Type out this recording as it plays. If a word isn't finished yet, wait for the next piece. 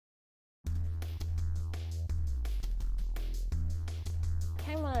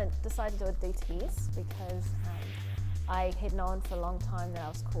decided to do a DTS because I had known for a long time that I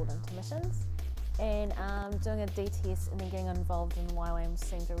was called into missions, and doing a DTS and then getting involved in YWAM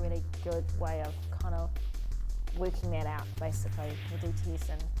seemed a really good way of kind of working that out, basically, the DTS,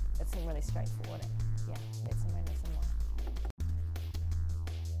 and it seemed really straightforward. Yeah, that's the main reason why.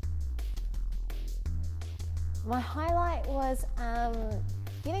 My highlight was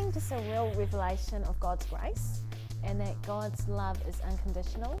getting just a real revelation of God's grace and that God's love is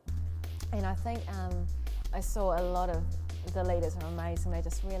unconditional. And I think I saw a lot of the leaders are amazing. They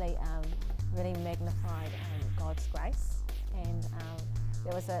just really magnified God's grace, and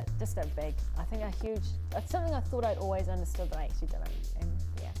there was something I thought I'd always understood, but I actually didn't. And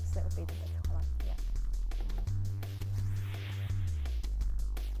yeah, so that would be the big highlight. Yeah.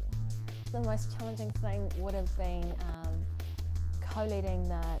 The most challenging thing would have been co-leading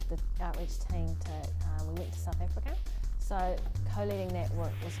the outreach team to, we went to South Africa. So co-leading that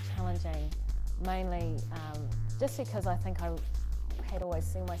work was challenging, mainly just because I think I had always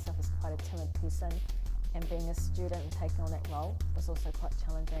seen myself as quite a timid person, and being a student and taking on that role was also quite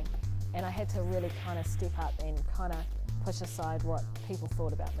challenging. And I had to really kind of step up and kind of push aside what people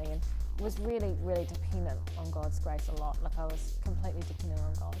thought about me, and was really, really dependent on God's grace a lot. Like, I was completely dependent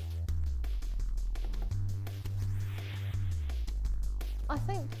on God. I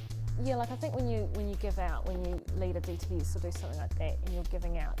think when you give out, when you lead a DTS or do something like that and you're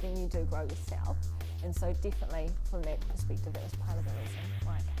giving out, then you do grow yourself. And so definitely from that perspective, that was part of the reason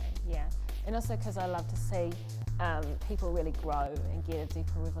why I came, yeah. And also because I love to see people really grow and get a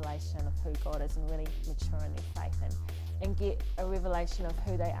deeper revelation of who God is and really mature in their faith and get a revelation of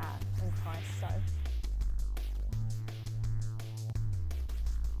who they are in Christ. So,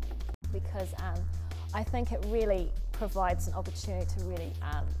 because I think it really provides an opportunity to really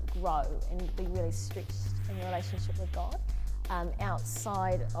grow and be really stretched in your relationship with God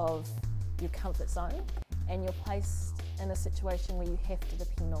outside of your comfort zone, and you're placed in a situation where you have to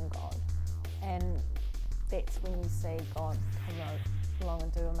depend on God, and that's when you see God come along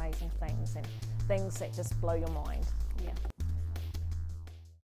and do amazing things, and things that just blow your mind. Yeah.